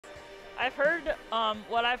I've heard,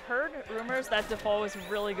 what I've heard rumors that Dufaux is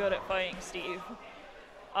really good at fighting Steve.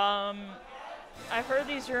 I've heard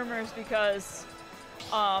these rumors because,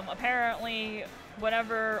 apparently,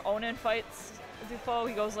 whenever Onin fights Dufaux,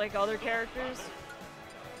 he goes like other characters.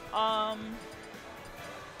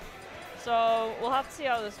 So we'll have to see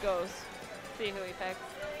how this goes. See who he picks.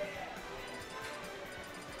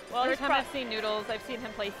 Well, every time I've seen Noodles, I've seen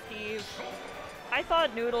him play Steve. I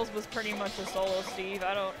thought Noodles was pretty much a solo Steve.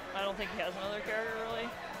 I don't think he has another character really.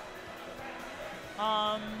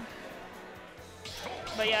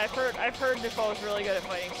 But yeah, I've heard Dufaux is really good at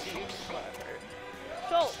fighting Steve. Is what I've heard.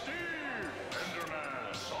 Shulk.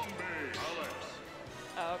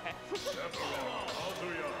 Oh, okay.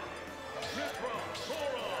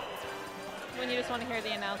 When you just want to hear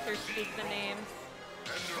the announcer speak the names.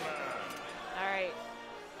 All right.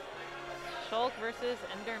 Shulk versus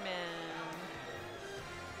Enderman.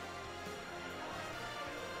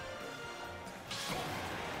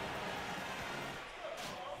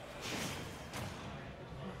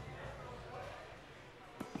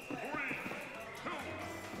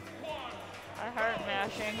 I heart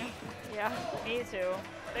mashing. Yeah, me too.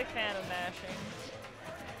 Big fan of mashing.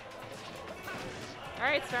 All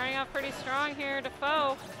right, starting off pretty strong here,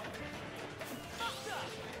 Dufaux.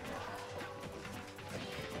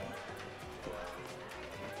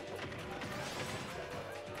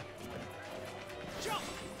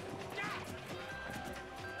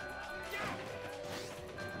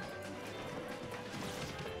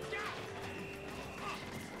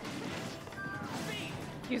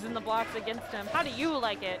 Using the blocks against him. How do you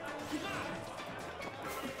like it?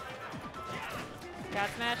 Got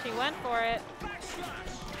smash, he went for it.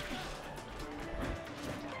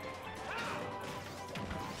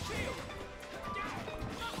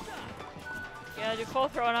 Yeah, Dufaux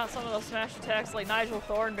throwing out some of those smash attacks like Nigel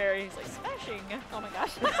Thornberry. He's like, smashing! Oh my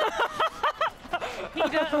gosh. He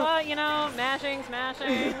does, well, you know, mashing,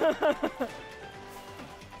 smashing.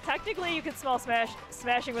 Technically, you could smell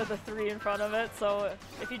smashing with a 3 in front of it, so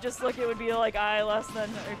if you just look, it would be like I less than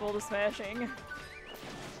or equal to smashing.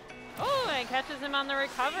 Oh, and catches him on the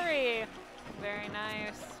recovery. Very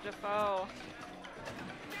nice, Dufaux.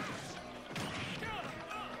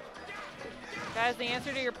 Guys, the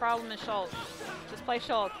answer to your problem is Shulk. Just play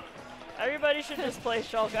Shulk. Everybody should just play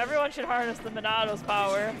Shulk. Everyone should harness the Monato's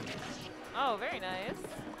power. Oh, very nice.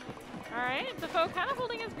 All right, Dufaux kind of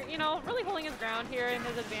holding his, you know, really holding his ground here in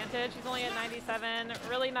his advantage. He's only at 97,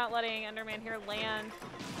 really not letting Enderman here land.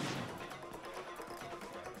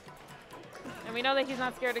 And we know that he's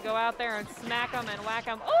not scared to go out there and smack him and whack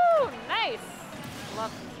him. Oh, nice!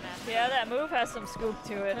 Love some smash. Yeah, that move has some scoop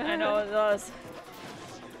to it. I know it does.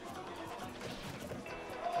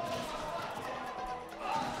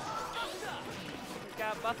 He's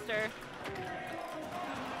got Buster.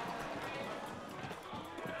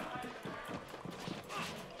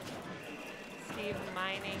 Steve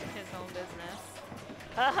mining his own business.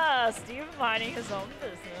 Haha, Steve mining his own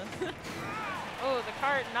business. Oh, the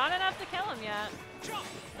cart, not enough to kill him yet.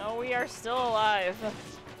 No, we are still alive.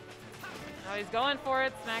 Oh, he's going for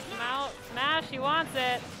it, smacks him out. Smash, he wants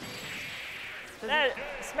it. That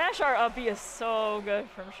smash our uppy is so good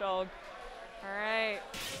from Shulk. All right,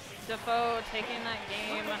 Dufaux taking that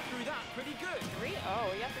game. Through that pretty good. 3-0,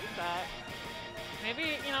 yeah, 3-0.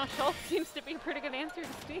 Maybe, you know, Shulk seems to be a pretty good answer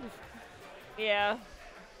to Steve. Yeah.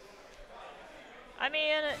 I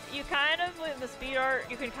mean, you kind of, with the speed art,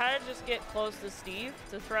 you can kind of just get close to Steve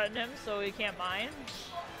to threaten him so he can't mine.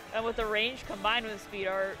 And with the range combined with speed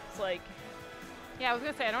art, it's like... Yeah, I was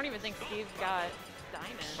going to say, I don't even think Steve's got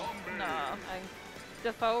diamond. No.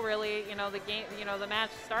 Dufaux really, you know, the game, you know, the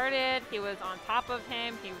match started, he was on top of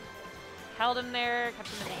him, he held him there, kept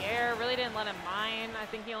him in the air, really didn't let him mine. I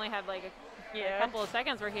think he only had like a couple of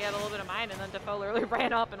seconds where he had a little bit of mine, and then Dufaux literally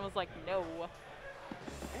ran up and was like, no. All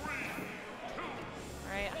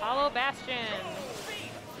right, Hollow Bastion.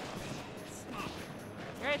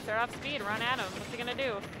 All right, start off speed, run at him. What's he gonna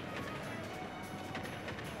do?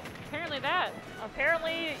 Apparently that.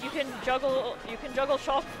 Apparently you can juggle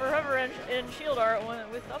Shulk forever in shield art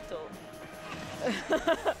with up tilt.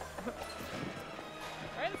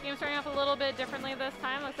 Alright, this game's starting off a little bit differently this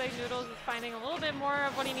time. Looks like Noodles is finding a little bit more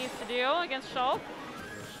of what he needs to do against Shulk.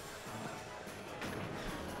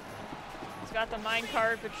 He's got the mine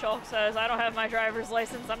cart, but Shulk says, I don't have my driver's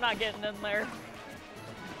license, I'm not getting in there.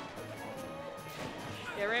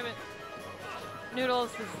 Yeah, Raymond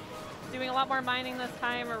Noodles is doing a lot more mining this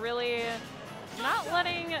time, or really not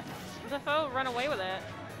letting Dufaux run away with it.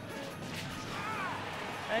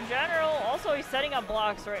 In general, also he's setting up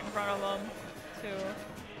blocks right in front of him, too.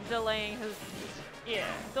 Delaying his Yeah.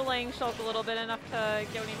 Delaying Shulk a little bit enough to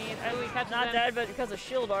get what he needs. Oh, he catches Not him. dead, but because of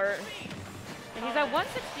shield art. And he's at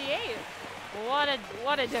 168.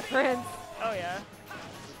 What a difference. Oh yeah.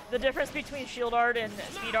 The difference between shield art and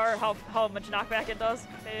speed art, how much knockback it does.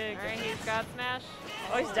 Big All right, difference. he's got smash.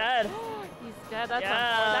 Oh, he's dead. He's dead. That's,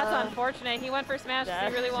 Yeah. that's unfortunate. He went for smash because he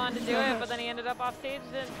Dead. really wanted to do it, but then he ended up off stage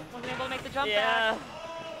and wasn't able to make the jump Yeah. back.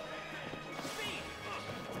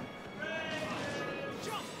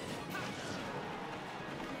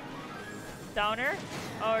 Downer.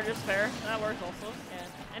 Oh, just fair. That works also. Yeah.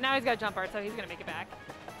 And now he's got jump art, so he's gonna make it back.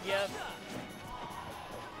 Yep.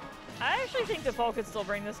 I actually think Dufaux could still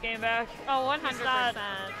bring this game back. Oh, 100%.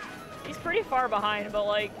 He's pretty far behind, but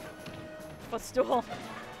like, but still,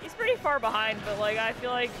 he's pretty far behind. But like, I feel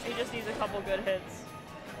like he just needs a couple good hits.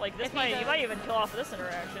 Like this he might even kill off this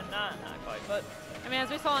interaction. Not quite, but I mean, as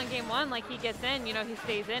we saw in game one, like he gets in, you know, he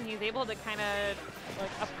stays in. He's able to kind of like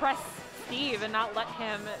oppress Steve and not let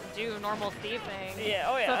him do normal Steve things. Yeah.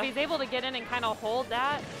 Oh yeah. So if he's able to get in and kind of hold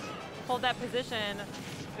that position,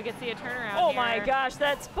 we could see a turnaround. Oh here. my gosh,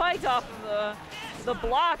 that spiked off of the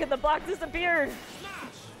block, and the block disappeared.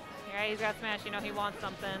 Yeah, he's got smash. You know, he wants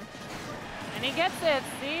something, and he gets it.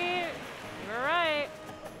 See, you were right.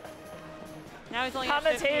 Now he's only at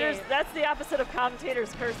Commentators. 58. That's the opposite of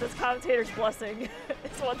commentators' curse. That's commentators' blessing.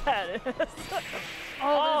 It's what that is.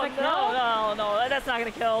 Oh, there's a kill? No, that's not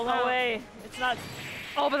gonna kill. No Oh. way. It's not.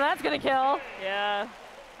 Oh, but that's gonna kill. Yeah.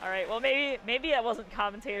 All right. Well, maybe that wasn't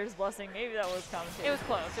commentators' blessing. Maybe that was commentators. It was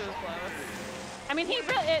close. It was close. I mean,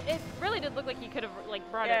 it really did look like he could have like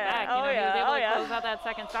brought it back. You Oh, know, he was yeah. able Oh, to yeah. close out that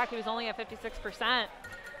second stock. He was only at 56%.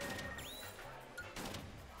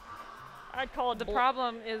 I'd call it The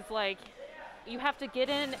problem is like you have to get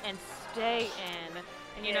in and stay in.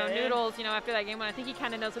 And you know, Yeah. Noodles, you know, after that game one, I think he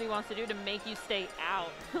kind of knows what he wants to do to make you stay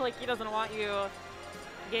out. Like he doesn't want you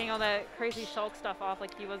getting all that crazy Shulk stuff off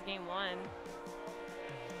like he was game one.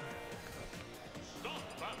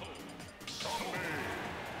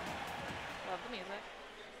 Love the music.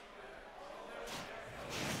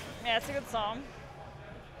 Yeah, it's a good song.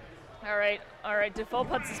 All right. Dufaux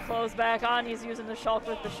puts his clothes back on. He's using the Shulk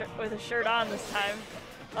with the shirt on this time.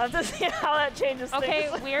 I'll have to see how that changes Okay,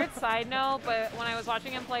 things. weird side note, but when I was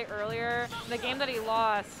watching him play earlier, the game that he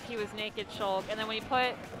lost, he was naked Shulk, and then when he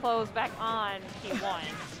put clothes back on, he won.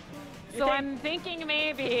 So I'm thinking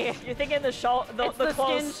maybe You're thinking the Shulk, it's the the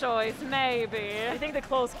clothes. skin choice, maybe. I think the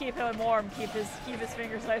clothes keep him warm, keep his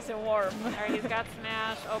fingers nice and warm. All right, he's got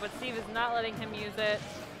smash. Oh, but Steve is not letting him use it.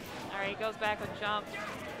 All right, he goes back with jump.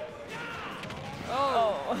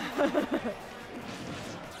 Oh.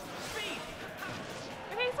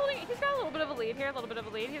 Okay, he's got a little bit of a lead here, a little bit of a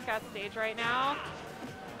lead. He's got stage right now.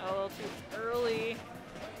 A little too early.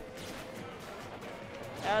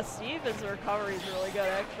 Yeah, Steve, his recovery is really good,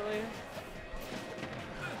 actually.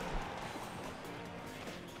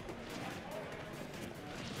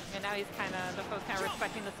 And now he's Dufaux's kind of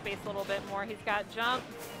respecting the space a little bit more. He's got jump.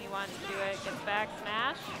 He wants to do it. Gets back,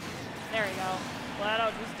 smash. There we go. Flat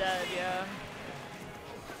out just dead, yeah.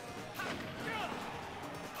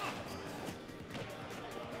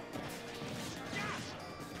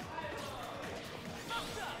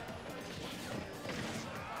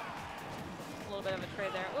 A little bit of a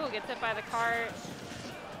trade there. Ooh, gets hit by the cart.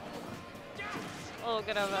 A little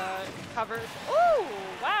bit of a cover. Ooh,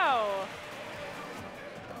 wow.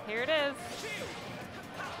 Here it is.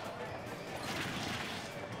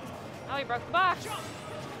 Oh, he broke the box.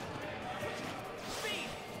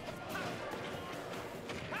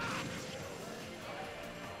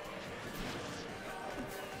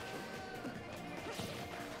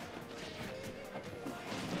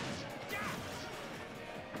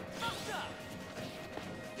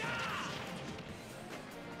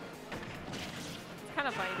 It's kind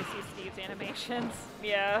of funny to see Steve's animations.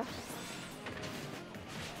 Yeah.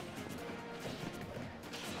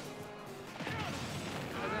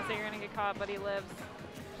 I was gonna say you're gonna get caught, but he lives.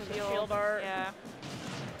 The field art. Yeah.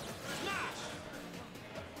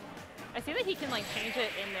 I see that he can like change it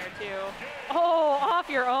in there too. Oh, off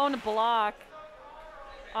your own block.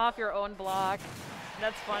 Off your own block.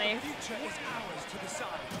 That's funny. Future is ours to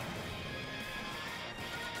decide.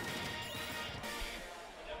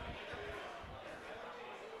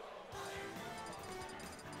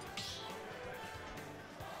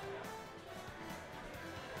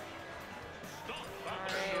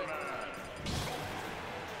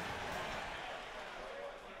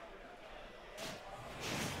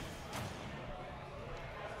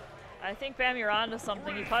 I think, Bam, you're on to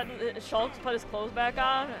something. Shulk put his clothes back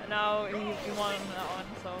on, and now he won that one,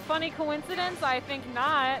 so. Funny coincidence? I think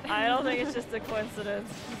not. I don't think it's just a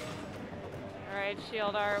coincidence. All right,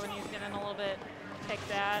 shield R when he's getting a little bit Take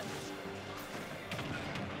that.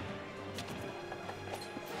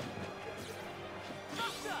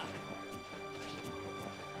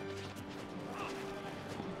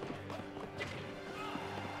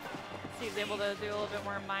 He's able to do a little bit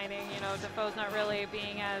more mining. You know, Dufaux's not really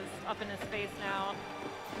being as up in his face now.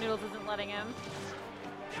 Noodles isn't letting him.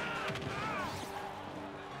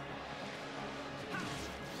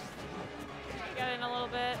 Got in a little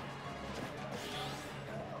bit.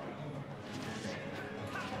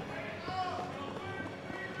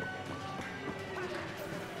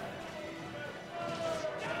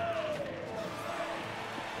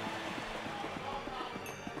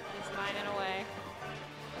 He's mining away.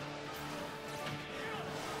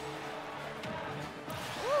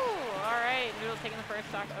 Noodles taking the first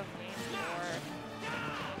stock of game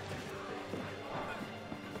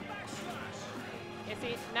 4. You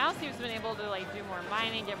see, now Steve's been able to like do more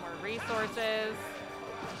mining, get more resources.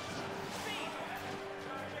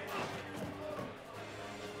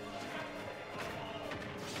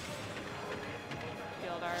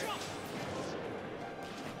 Field art.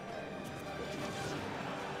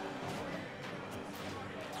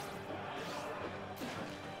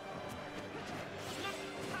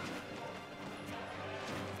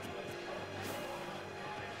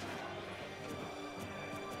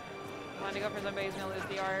 To go for somebody who's gonna lose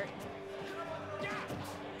the art.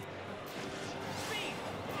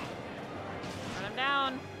 Run him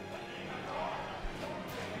down.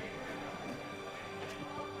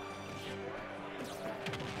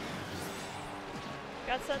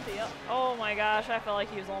 Got sent the. Oh my gosh! I felt like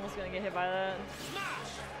he was almost gonna get hit by that.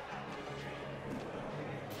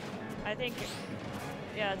 I think.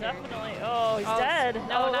 Yeah, definitely. Oh, he's dead.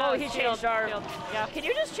 No, he changed art. Yeah. Can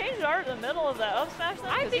you just change art in the middle of that up smash then?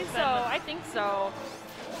 I think so. I think so.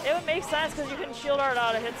 It would make sense because you can shield art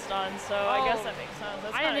out of hit stun, so I guess that makes sense.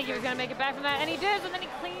 That's I didn't think he was going to make it back from that, and he did, and then he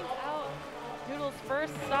cleans out Noodles'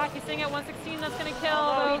 first stock. He's sitting at 116. That's going to kill.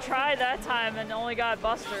 Although he tried that time and only got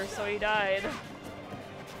Buster, so he died.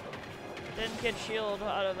 Didn't get shield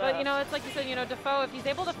out of that. But, you know, it's like you said, you know, Dufaux, if he's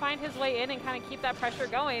able to find his way in and kind of keep that pressure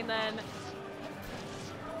going, then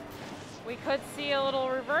we could see a little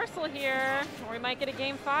reversal here, or we might get a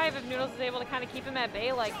game 5 if Noodles is able to kind of keep him at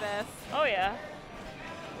bay like this. Oh, yeah.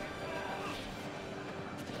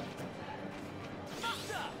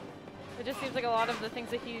 It just seems like a lot of the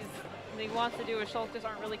things that he wants to do with Shulk just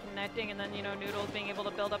aren't really connecting, and then, you know, Noodles being able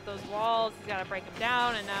to build up those walls, he's got to break them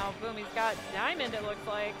down, and now, boom, he's got Diamond, it looks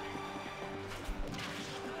like.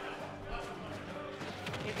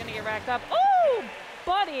 He's going to get racked up. Oh,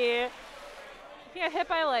 buddy! He got hit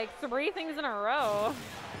by like 3 things in a row.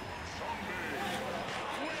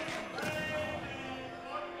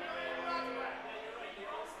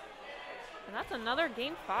 And that's another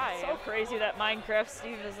game 5. So crazy that Minecraft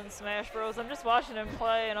Steve is in Smash Bros. I'm just watching him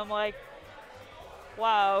play and I'm like,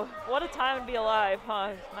 wow, what a time to be alive,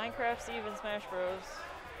 huh? Minecraft Steve in Smash Bros.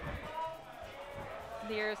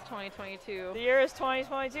 The year is 2022. The year is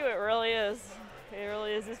 2022, it really is. It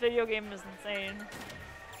really is. This video game is insane.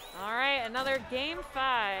 All right, another game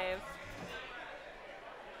 5.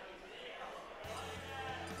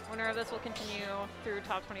 Winner of this will continue through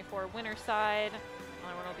top 24 winner side.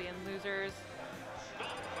 Another one will be in losers.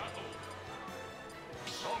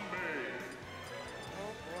 Oh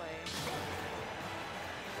boy.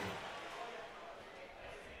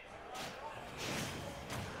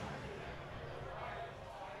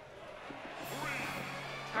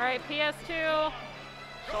 All right, PS2.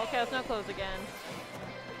 Shulk has no clothes again.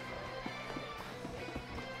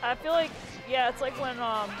 I feel like, yeah, it's like when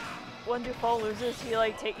Dufaux loses, he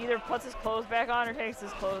like either puts his clothes back on or takes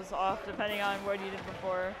his clothes off, depending on what he did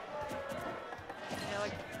before. Yeah,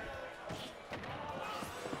 like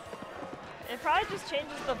it probably just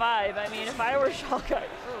changes the vibe. I mean, if I were Shulk,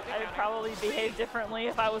 I'd probably behave differently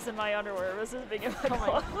if I was in my underwear versus being in my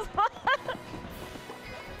clothes.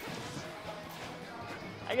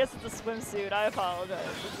 I guess it's a swimsuit. I apologize.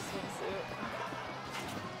 It's a swimsuit.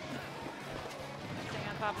 Staying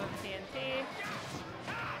on top of TNT.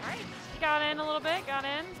 All right, he got in a little bit, got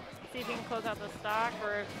in. See if he can close out the stock,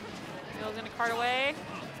 or if Noodles gonna cart away.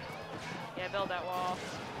 Yeah, build that wall.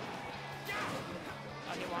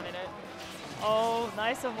 Oh, he wanted it. Oh,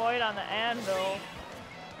 nice avoid on the anvil.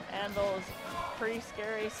 Anvil is pretty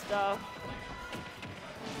scary stuff.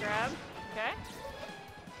 Grab, okay.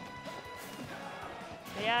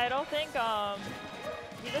 Yeah, I don't think,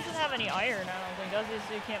 he doesn't have any iron, I don't think, does he?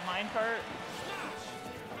 So he can't minecart.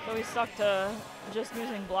 So he's stuck to just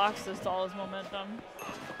using blocks to stall his momentum.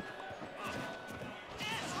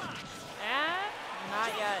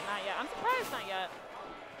 Not yet, not yet. I'm surprised not yet.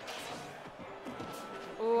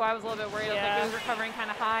 Ooh, I was a little bit worried. I think he was recovering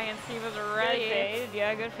kind of high, and Steve was ready. Good fade.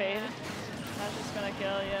 Yeah, good fade. That's just gonna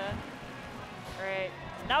kill you. Great.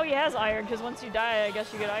 Now he has iron, because once you die, I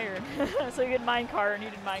guess you get iron. So you get minecart, and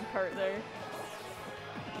you did minecart there.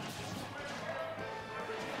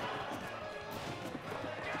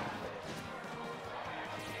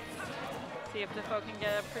 See if Dufaux can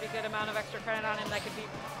get a pretty good amount of extra credit on him. That could be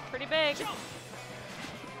pretty big.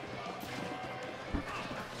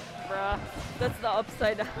 Bruh. That's the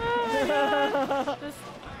upside down.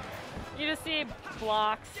 You just see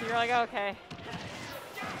blocks. You're like, okay.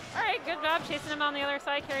 All right, good job chasing him on the other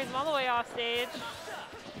side. Carries him all the way off stage.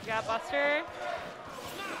 You got Buster.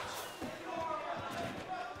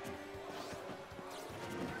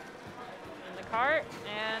 In the cart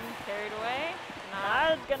and carried away.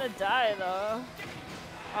 Not gonna die though.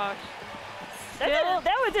 Oh,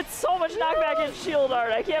 that did so much knockback in shield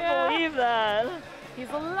art. I can't believe that. He's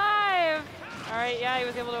alive. All right, yeah, he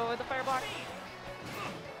was able to avoid the fire block.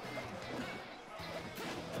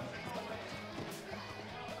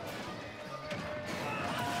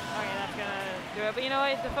 Okay, that's gonna do it. But you know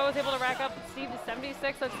what? Dufaux was able to rack up Steve to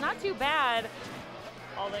 76, so it's not too bad.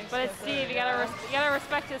 But it's Steve. You gotta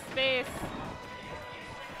respect his space.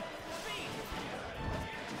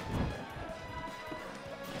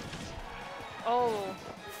 Oh.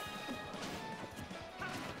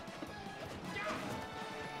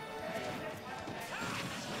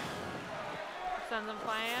 Sends him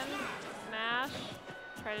flying. Smash.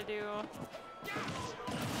 Try to do.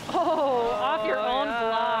 Oh, off your own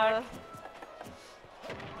block.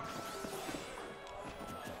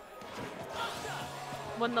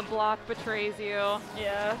 When the block betrays you.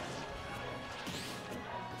 Yeah.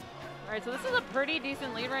 All right, so this is a pretty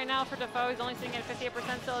decent lead right now for Dufaux. He's only sitting at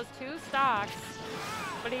 58%, still has 2 stocks.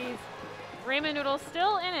 But he's RaymondNoodles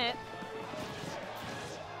still in it.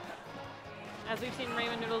 As we've seen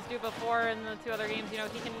RaymondNoodles do before in the 2 other games, you know,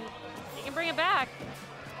 he can bring it back.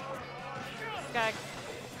 He's got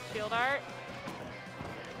shield art.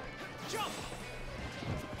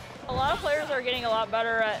 A lot of players are getting a lot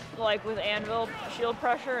better at, like, with anvil shield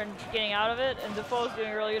pressure and getting out of it, and Dufaux's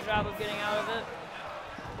doing a really good job of getting out of it.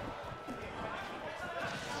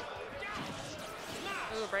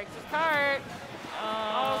 Ooh, breaks his cart.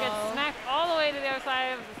 Oh, gets smacked all the way to the other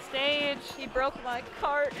side of the stage. He broke my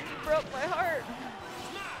cart. He broke my heart.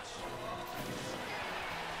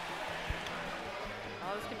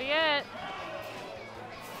 Oh, this could be it.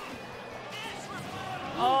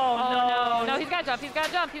 Oh, no. No, he's got jump. He's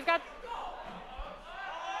got jump. He's got.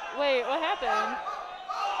 Wait, what happened?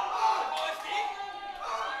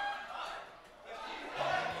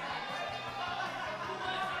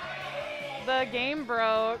 The game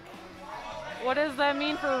broke. What does that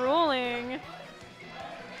mean for ruling?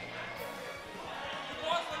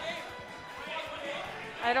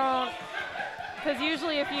 I don't, because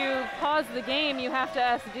usually if you pause the game, you have to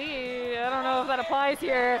SD. I don't know if that applies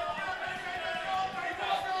here.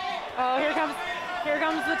 Oh, here comes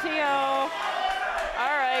the TO.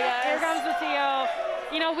 All right, guys. Here comes the TO.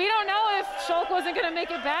 You know, we don't know if Shulk wasn't going to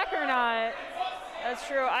make it back or not. That's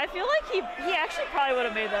true. I feel like he actually probably would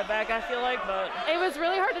have made that back, I feel like, but... It was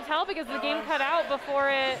really hard to tell because the game cut out before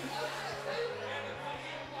it...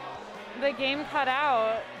 The game cut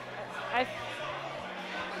out.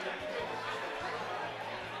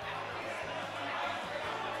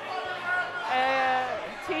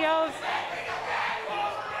 TO's...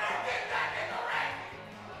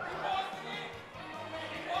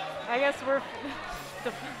 I guess we're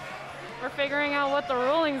figuring out what the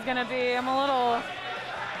ruling's gonna be. I'm a little...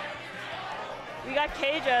 We got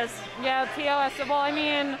cages. Yeah, TOS. Well, I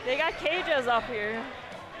mean... They got cages up here.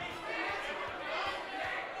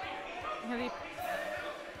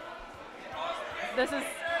 This is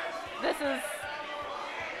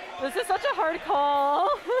such a hard call.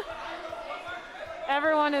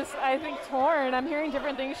 Everyone is, I think, torn. I'm hearing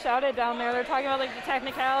different things shouted down there. They're talking about like the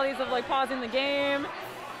technicalities of like pausing the game.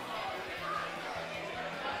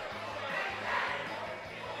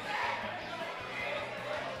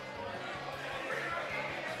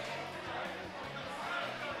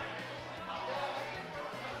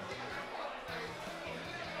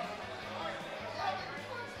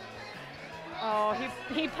 Oh,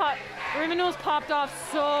 he popped. RaymondNoodles popped off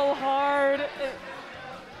so hard.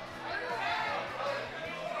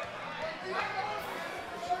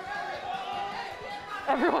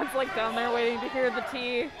 Everyone's like down there waiting to hear the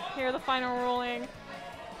T, hear the final ruling.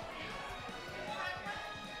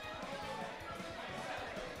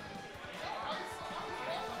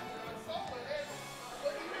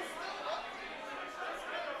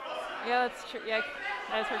 Yeah, that's true. Yeah,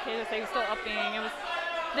 as for Kay to say, he's still upping. It was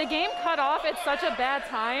the game cut off at such a bad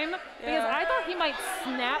time because I thought he might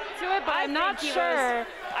snap to it, but I'm not sure.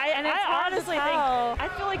 I honestly I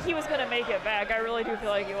feel like he was gonna make it back. I really do feel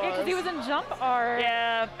like he was. Yeah, because he was in jump art.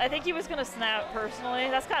 Yeah, I think he was gonna snap personally.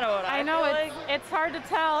 That's kind of what I know. Feel like. It's hard to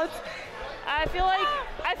tell. I feel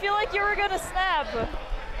like you were gonna snap.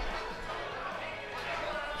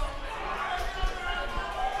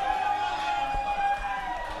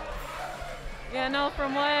 Yeah, no,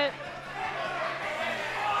 from what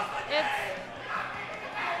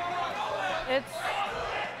it's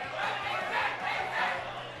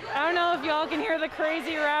I don't know if y'all can hear the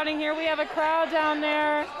crazy routing here. We have a crowd down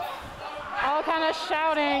there all kind of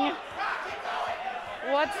shouting.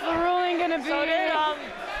 What's the ruling gonna be? So did,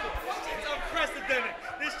 It's unprecedented.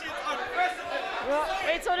 This shit's unprecedented.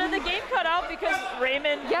 wait, so did the game cut out because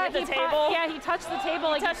Raymond hit the table? He touched the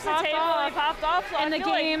table. He touched the table and he popped off. So and the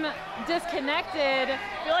game disconnected.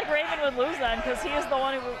 I feel like Raymond would lose then because he is the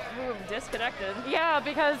one who disconnected. Yeah,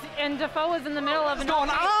 because Dufaux was in the middle of What's going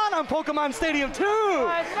on Pokemon Stadium 2?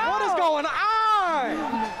 What is going on?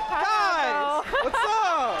 Guys, what's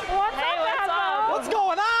up? What's up? What's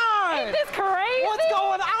going on? Ain't this crazy? What's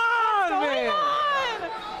going on, man?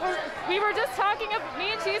 We were just talking,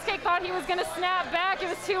 me and Cheesecake thought he was gonna snap back. It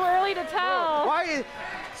was too early to tell. Why?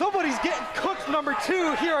 Somebody's getting cooked number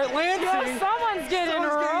 2 here at Lansing. Yo, someone's getting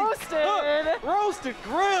roasted. Roasted,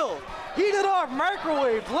 grilled, heated up,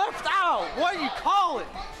 microwave, left out. What do you call it?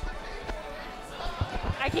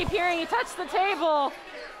 I keep hearing he touched the table.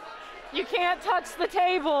 You can't touch the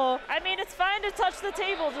table. I mean, it's fine to touch the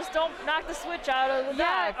table, just don't knock the switch out of the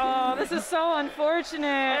back. Oh, this is so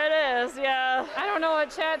unfortunate. It is, yeah. I don't know what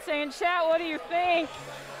chat's saying. Chat, what do you think?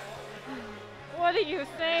 What do you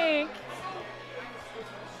think?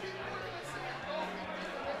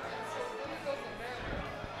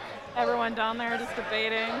 Everyone down there just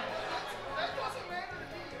debating.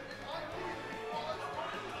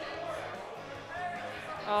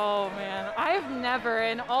 Oh man, I've never,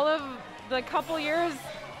 in all of the couple years,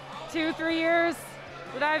 2-3 years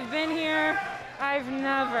that I've been here, I've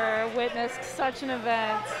never witnessed such an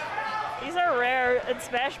event. These are rare in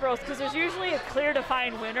Smash Bros. Because there's usually a clear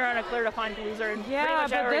defined winner and a clear defined loser. In Yeah, pretty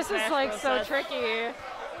much but this Smash is like Bros. so set. tricky.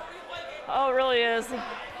 Oh, it really is.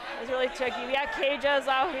 It's really tricky. We got Cajas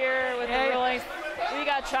out here with the rulings. We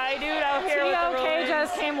got Chai Dude out here with the rulings.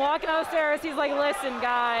 Just came walking upstairs. He's like, listen,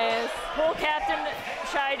 guys. Pool Captain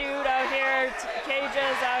Chai Dude out here.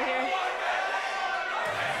 Cajas out here.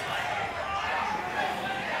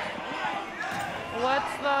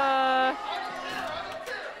 What's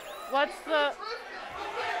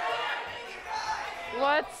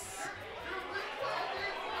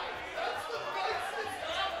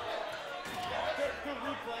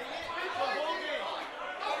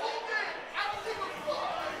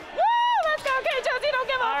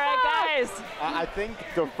I think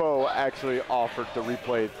Dufaux actually offered to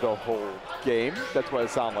replay the whole game. That's what it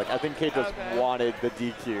sounded like. I think Kate just wanted the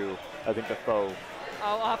DQ. I think Dufaux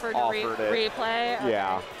offered to replay? Okay.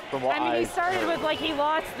 Yeah. From what I mean, he started heard. with like he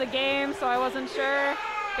lost the game, so I wasn't sure.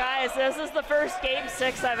 Guys, this is the first Game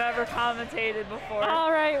 6 I've ever commentated before.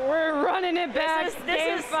 All right, we're running it back.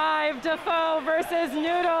 Game 5, Dufaux versus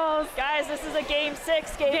Noodles. Guys, this is a Game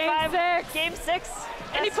 6. Game 5. Game 6.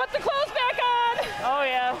 And he put the clothes back on. Oh,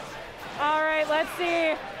 yeah. All right, let's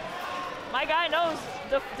see. My guy knows.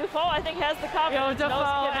 Dufaux, I think, has the confidence. Yo,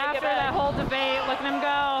 Dufaux, after that whole debate, look at him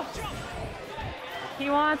go. He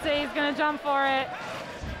wants it. He's going to jump for it.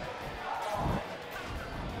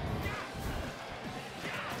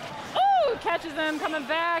 Ooh, catches him coming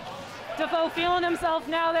back. Dufaux feeling himself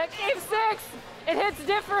now that Game 6, it hits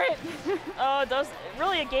different. Oh, it does.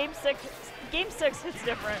 Really, a Game 6. Game 6 hits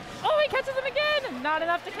different. Oh, he catches him again. Not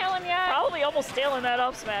enough to kill him yet. Probably almost stealing that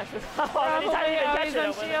up smash with how many times he been catching it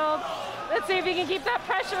with shield. Let's see if he can keep that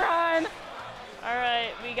pressure on. All right,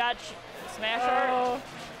 we got smash art.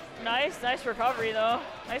 Nice recovery though.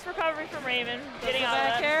 Nice recovery from Raymond. Getting out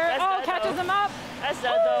of that. That's catches him up. That's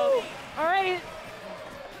dead though. All right.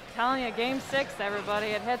 Telling you, Game 6, everybody,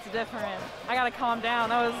 it hits different. I gotta calm down.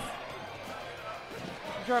 That was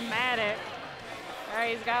dramatic. All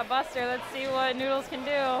right, he's got Buster. Let's see what Noodles can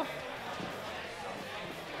do.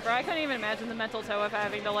 Bro, I couldn't even imagine the mental toe of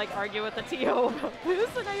having to like argue with the TO about this,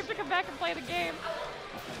 and now you have to come back and play the game.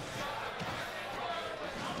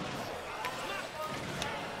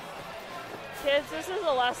 Kids, this is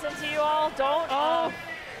a lesson to you all. Don't.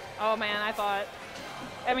 Oh man, I thought.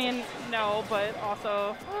 I mean, no, but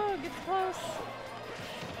also, oh, it gets close.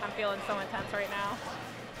 I'm feeling so intense right now.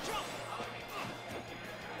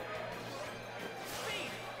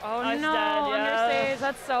 Oh no, dead, yeah. understage,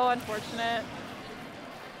 that's so unfortunate.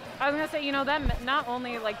 I was gonna say, you know, that not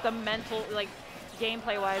only like the mental, like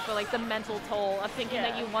gameplay-wise, but like the mental toll of thinking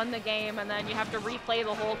that you won the game and then you have to replay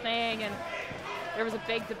the whole thing, and there was a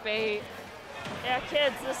big debate. Yeah,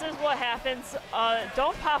 kids, this is what happens.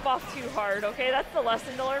 Don't pop off too hard, okay? That's the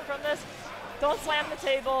lesson to learn from this. Don't slam the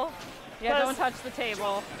table. Yeah, don't touch the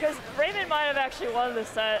table. Because Raymond might have actually won the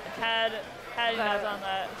set had he not done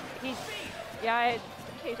that.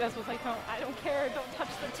 KJS was like, I don't care, don't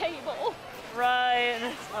touch the table. Right.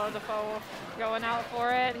 Oh, Dufaux going out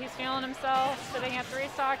for it. He's feeling himself, sitting at 3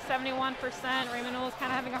 stocks, 71%. RaymondNoodles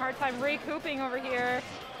kind of having a hard time recouping over here.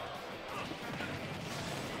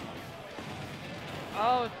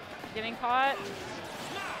 Oh, getting caught.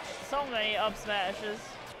 So many up smashes.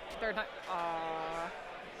 They're not.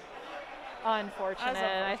 Unfortunate.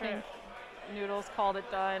 I think Noodles called it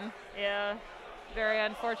done. Yeah. Very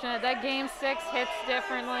unfortunate. That game 6 hits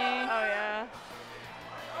differently. Oh, yeah.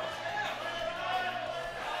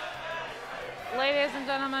 Ladies and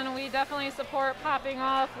gentlemen, we definitely support popping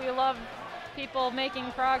off. We love people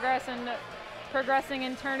making progress and progressing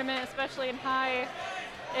in tournament, especially in high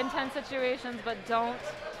intense situations, but don't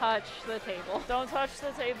touch the table. Don't touch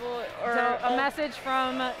the table. Or so a message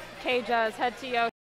from KJS, head TO